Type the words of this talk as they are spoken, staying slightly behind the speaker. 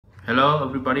Hello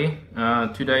everybody.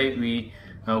 Today we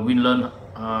learn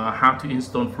how to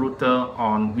install Flutter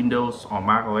on Windows or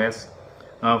macOS.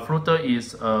 Flutter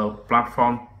is a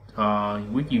platform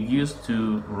which you use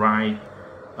to write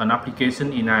an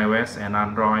application in iOS and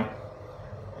Android.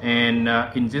 And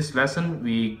in this lesson,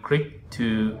 we click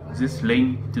to this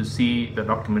link to see the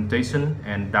documentation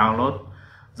and download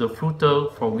the Flutter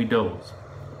for Windows.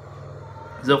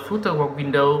 The Flutter for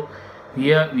Windows,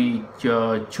 here we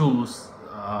choose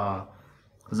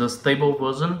the stable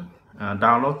version.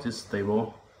 Download this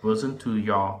stable version to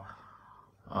your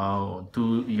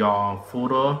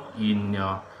folder in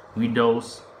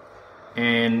Windows,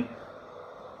 and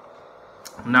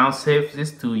now save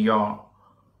this to your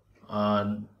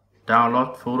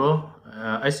download folder.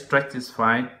 Extract this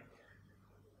file.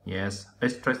 Yes,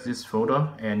 extract this folder,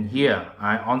 and here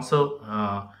I also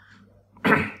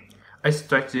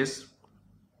extract this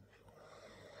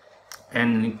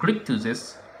and click to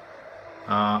this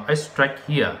extract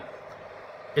here.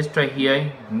 Extract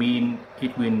here mean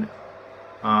it will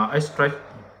extract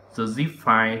the zip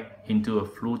file into a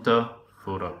Flutter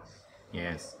folder.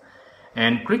 Yes,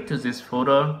 and click to this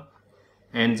folder,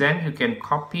 and then you can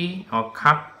copy or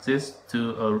cut this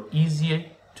to a easier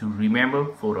to remember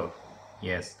folder.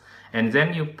 Yes, and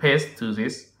then you paste to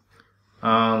this.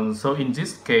 So in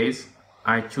this case,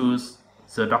 I choose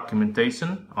the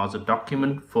documentation or the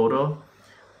document folder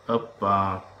of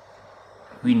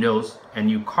Windows, and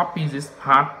you copy this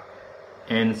part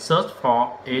and search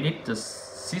for edit the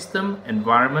system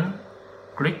environment.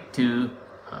 Click to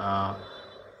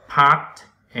part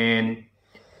and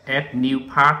add new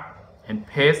part and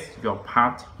paste your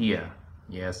part here.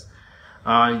 Yes,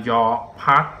 your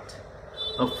part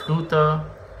of Flutter,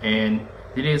 and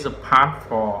it is a part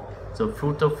for the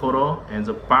Flutter folder and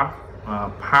the part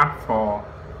for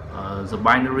the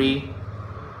binary.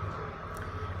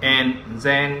 And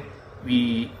then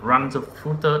we run the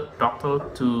Flutter doctor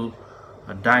to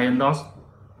diagnose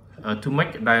to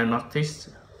make diagnostics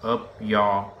of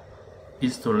your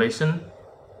installation.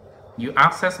 You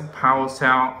access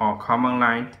PowerShell or command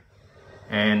line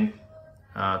and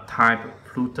type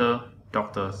Flutter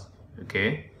doctors.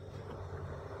 Okay.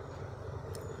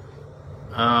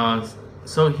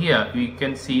 So here we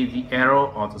can see the error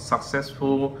or the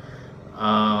successful.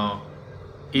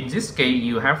 In this case,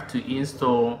 you have to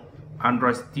install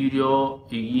Android Studio,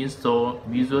 you install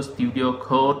Visual Studio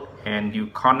Code, and you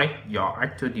connect your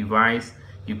actual device,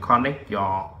 you connect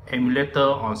your emulator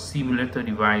or simulator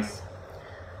device.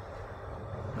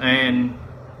 And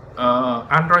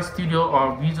Android Studio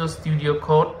or Visual Studio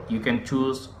Code, you can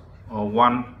choose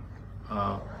one.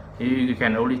 You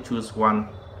can only choose one.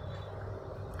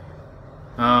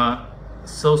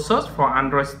 So search for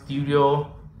Android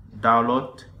Studio,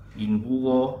 download in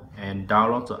Google, and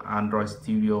download the Android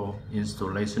Studio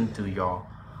installation to your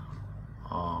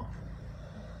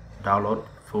download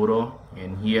folder.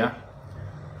 And here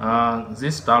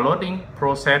this downloading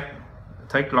process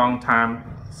take long time,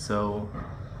 so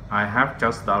I have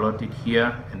just downloaded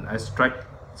here and extract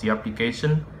the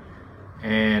application,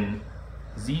 and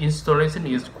the installation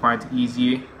is quite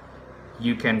easy.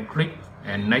 You can click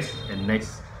and next and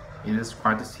next. It is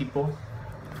quite simple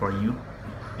for you.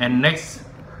 And next,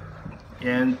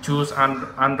 and choose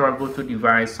Android virtual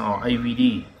device or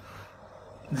AVD.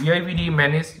 The AVD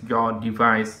manages your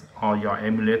device or your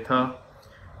emulator.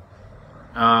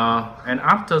 And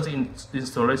after the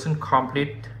installation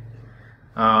complete,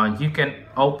 you can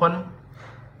open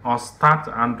or start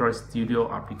the Android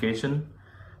Studio application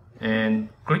and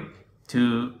click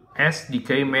to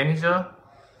SDK Manager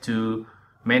to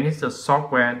manage the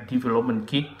software development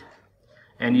kit,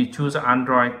 and you choose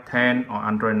Android 10 or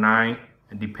Android 9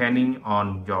 depending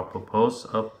on your purpose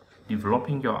of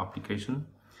developing your application.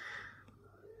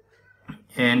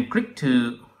 And click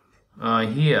to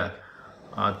here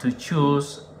to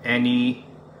choose any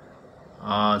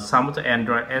some of the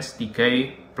Android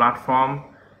SDK platform,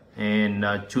 and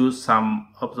choose some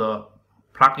of the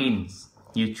plugins.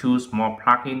 You choose more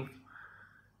plugins,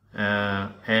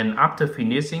 and after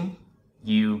finishing,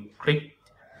 you click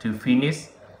to finish,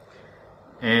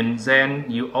 and then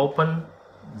you open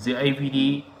the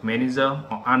AVD Manager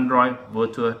or Android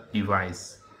Virtual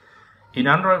Device. In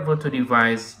Android Virtual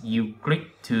Device, you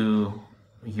click to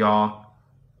your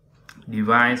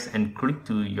device and click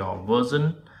to your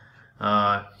version,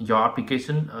 your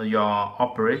application, your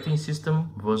operating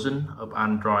system version of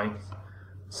Android.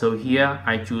 So here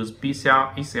I choose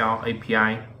PCL XL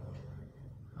API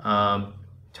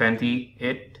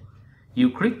 28. You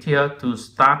click here to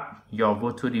start your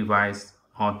virtual device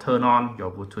or turn on your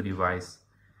virtual device,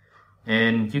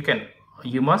 and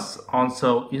you must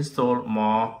also install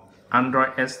more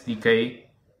Android SDK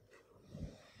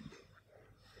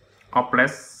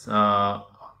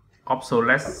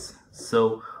obsolete.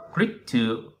 So click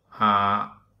to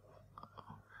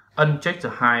uncheck the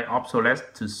hide obsolete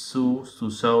to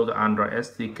show the Android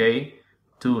SDK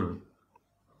tool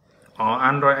or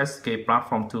Android SDK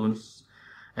platform tools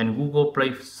and Google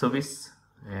Play service.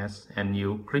 Yes, and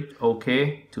you click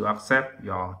OK to accept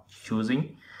your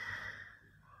choosing.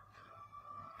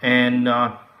 And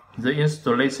the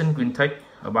installation will take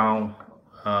about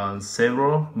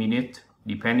several minutes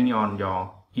depending on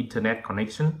your internet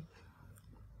connection.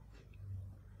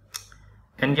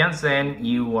 And just then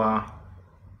you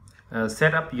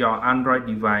set up your Android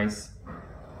device.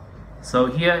 So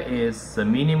here is the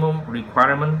minimum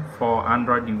requirement for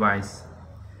Android device.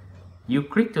 You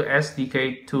click to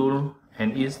SDK tool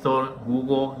and install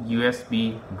Google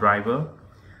USB driver.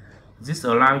 This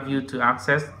allows you to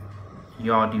access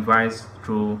your device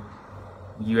through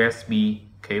USB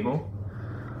cable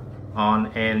on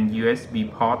an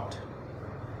USB port.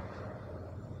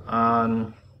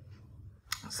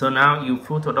 So now you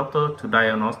Flutter Doctor to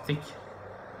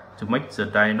make the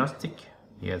diagnostic.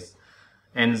 Yes,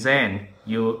 and then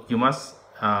you must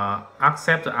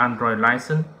accept the Android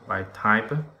license by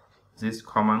type this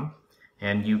command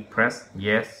and you press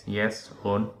yes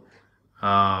on.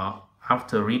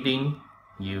 After reading,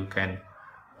 you can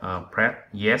press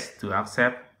yes to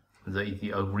accept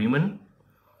the agreement.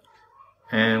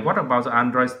 And what about the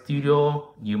Android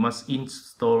Studio? You must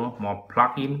install more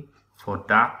plugin for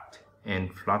Dart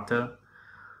and Flutter.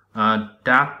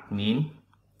 Dart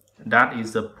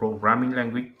is a programming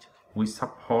language we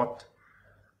support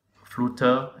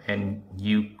Flutter, and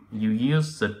you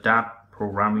use the Dart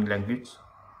programming language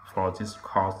for this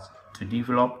course to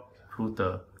develop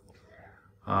Flutter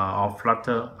or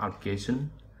Flutter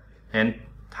application. And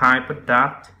type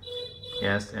Dart,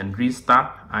 yes, and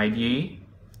restart IDE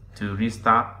to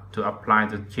restart to apply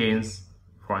the change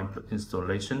for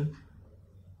installation.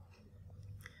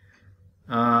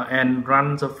 And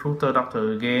run the Flutter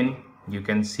Doctor again. You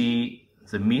can see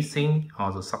the missing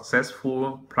or the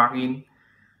successful plugin,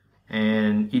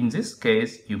 and in this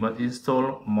case you must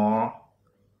install more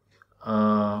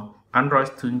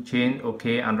Android Tune Chain.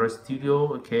 Okay, Android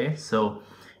Studio. Okay, so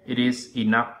it is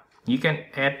enough. You can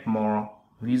add more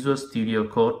Visual Studio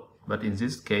Code, but in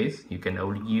this case you can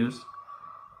only use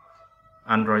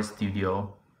Android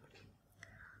Studio.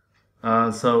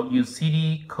 So you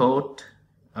CD code.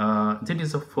 This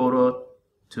is a photo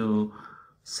to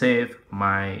save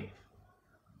my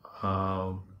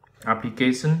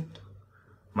application,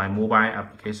 my mobile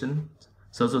application.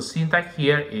 So the syntax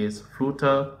here is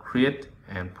Flutter create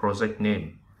and project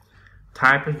name.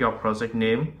 Type your project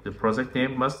name. The project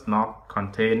name must not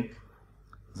contain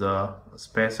the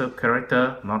special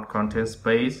character, not contain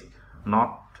space,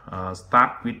 not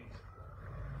start with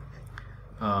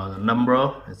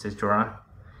number, etc.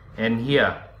 And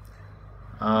here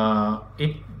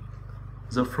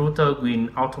the Flutter will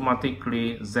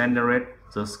automatically generate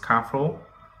the scaffold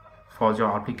for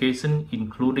your application,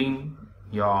 including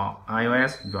your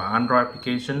iOS, your Android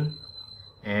application,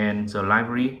 and the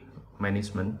library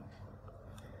management.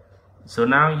 So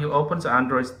now you open the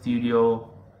Android Studio,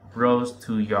 browse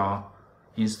to your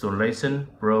installation,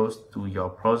 browse to your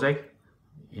project,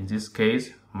 in this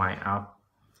case my app.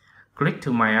 Click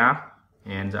to my app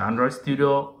and the Android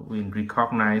Studio will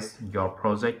recognize your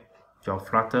project, your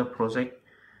Flutter project.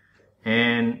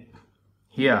 And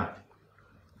here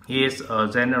is a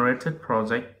generated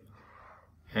project,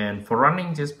 and for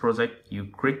running this project you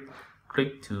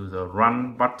click to the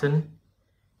run button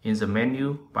in the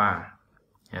menu bar.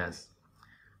 Yes,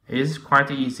 it's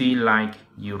quite easy, like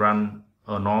you run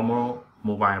a normal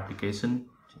mobile application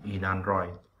in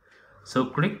Android. So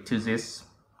click to this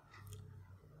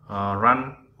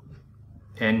run,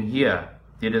 and here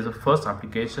there is the first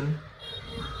application.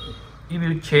 If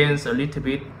you change a little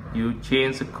bit, you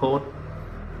change the code,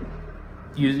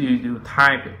 you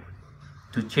type it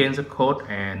to change the code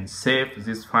and save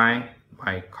this file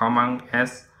by Command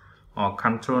S or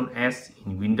Control S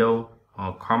in Windows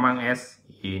or Command S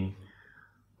in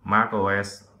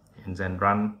MacOS, and then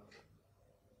run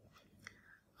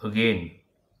again.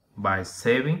 By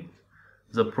saving,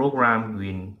 the program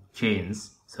will change.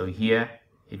 So here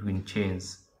it will change.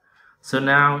 So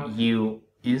now you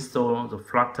install the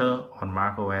Flutter on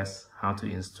macOS. How to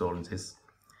install this?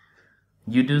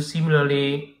 You do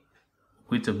similarly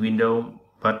with the Windows,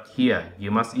 but here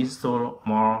you must install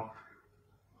more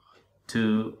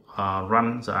to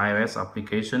run the iOS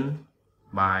application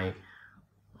by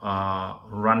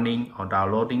running or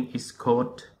downloading its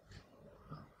code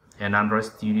and Android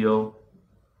Studio.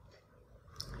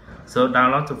 So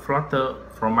download the Flutter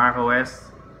from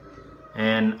macOS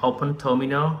and open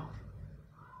terminal,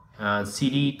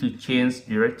 cd to change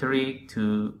directory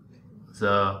to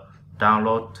the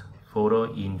download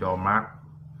folder in your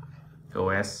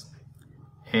macOS,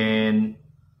 and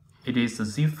it is a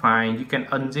zip file. You can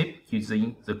unzip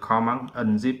using the command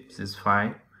unzip this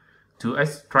file to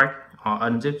extract or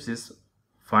unzip this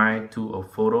file to a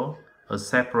folder, a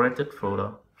separated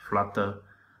folder, Flutter,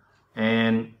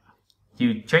 and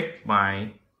you check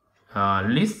by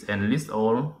list and list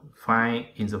all file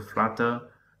in the Flutter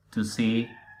to see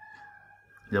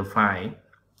the file,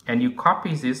 and you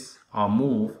copy this or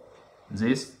move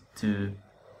this to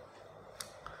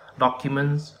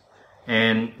documents,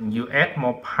 and you add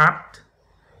more part.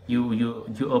 You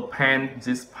append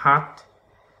this part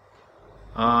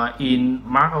in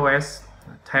macOS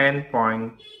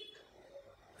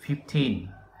 10.15.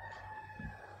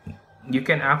 You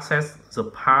can access the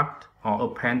part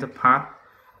or append the part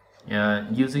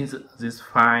using this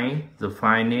file, the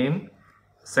file name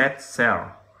set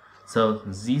cell. So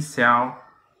this cell,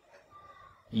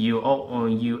 you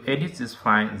edit this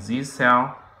file, this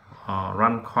cell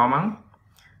run command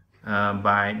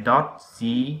by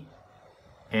 .csh_rc.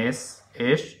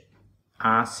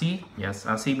 Yes,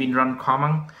 rc means run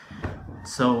command.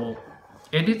 So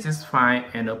edit this file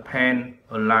and append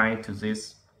a line to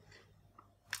this.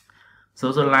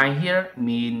 So the line here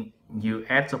means you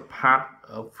add the part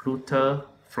of Flutter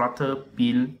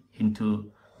build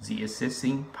into the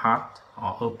existing part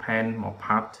or append more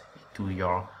part to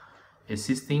your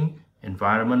existing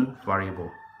environment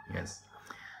variable. Yes,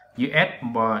 you add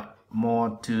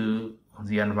more to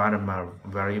the environment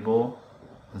variable,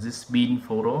 this bin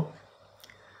folder,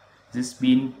 this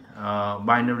bin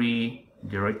binary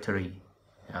directory.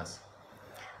 Yes,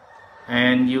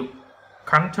 and you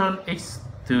Ctrl X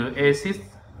to exit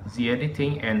the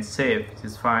editing and save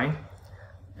this file.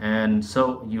 And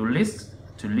so you list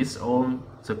all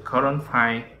the current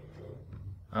file.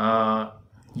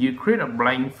 You create a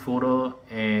blank folder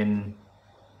and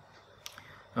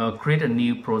create a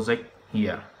new project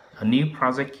here. A new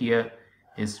project here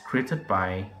is created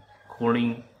by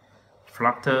calling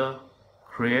Flutter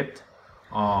create,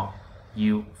 or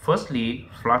you firstly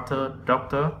Flutter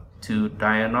Doctor to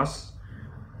diagnose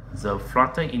the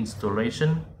Flutter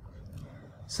installation.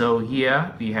 So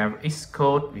here we have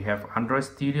Xcode, we have Android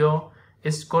Studio.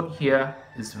 Xcode here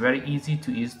is very easy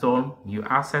to install. You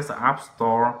access the App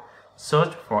Store,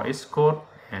 search for Xcode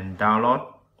and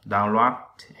download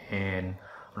and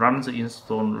run the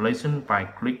installation by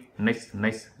click next,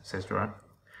 etc.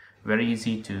 Very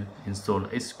easy to install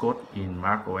Xcode in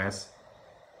macOS.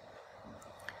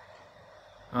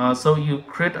 So you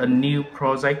create a new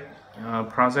project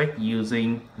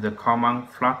using the command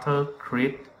Flutter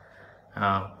create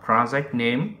project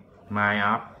name my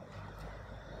app,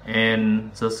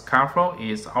 and the scaffold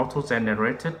is auto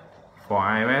generated for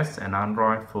iOS and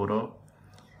Android folder.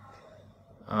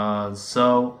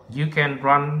 So you can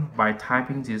run by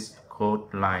typing this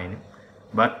code line,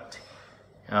 but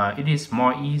it is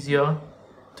more easier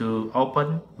to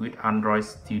open with Android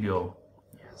Studio.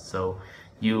 So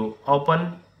you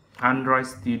open Android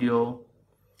Studio,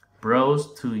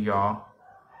 browse to your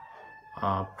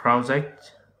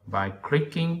project by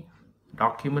clicking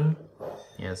document,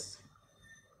 yes,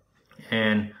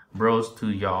 and browse to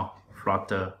your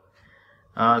Flutter.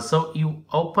 So you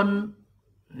open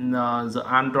the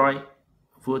Android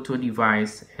virtual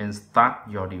device and start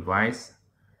your device,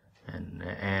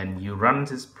 and you run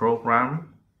this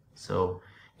program. So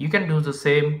you can do the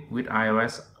same with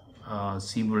iOS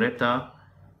simulator,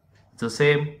 the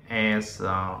same as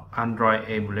Android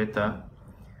emulator.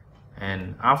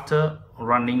 And after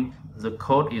running, the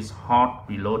code is hot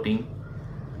reloading.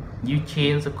 You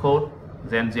change the code,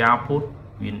 then the output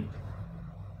will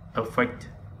affect.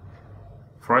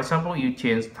 For example, you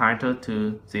change title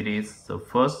to this is the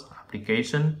first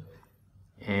application,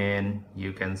 and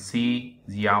you can see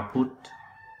the output.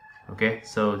 Okay,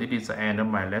 so this is the end of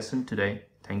my lesson today.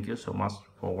 Thank you so much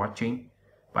for watching.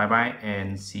 Bye bye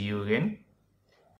and see you again.